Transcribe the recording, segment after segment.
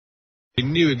He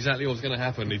knew exactly what was going to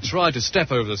happen. He tried to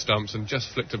step over the stumps and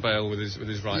just flicked a bail with his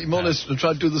right He more or hand. less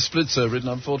tried to do the splits over it, and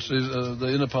unfortunately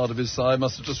the inner part of his thigh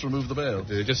must have just removed the bail.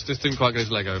 He just didn't quite get his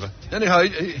leg over. Anyhow,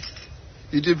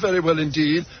 he did very well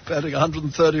indeed, batting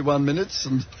 131 minutes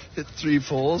and hit 3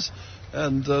 fours.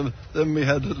 And then we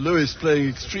had Lewis playing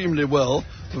extremely well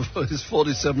for his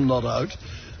 47 not out.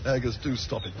 Aggers, do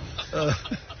stop it.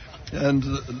 And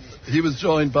he was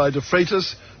joined by De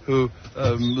Freitas, who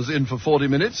was in for 40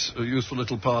 minutes, a useful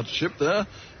little partnership there.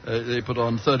 They put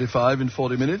on 35 in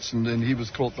 40 minutes, and then he was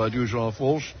caught by Dujon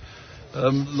Walsh.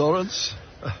 Lawrence,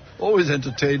 always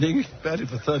entertaining, batted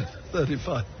for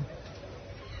 35.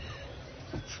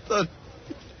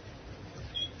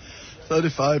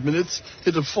 35 minutes,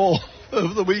 hit a 4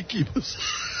 over the wicketkeepers.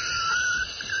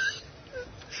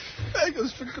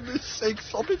 Aggers, for goodness sake,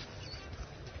 stop it.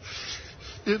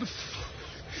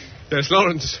 Yes,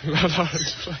 Lawrence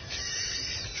played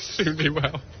extremely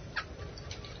well.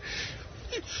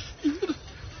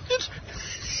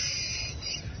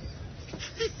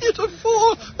 He hit a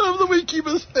 4 over the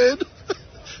wicketkeeper's head,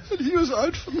 and he was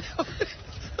out for 9.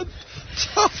 And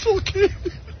Tuftle came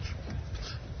in,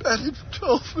 batted for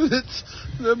 12 minutes,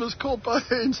 and then was caught by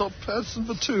Haynes off Patson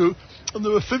for 2, and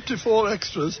there were 54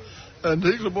 extras, and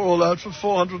England were all out for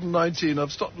 419.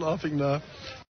 I've stopped laughing now.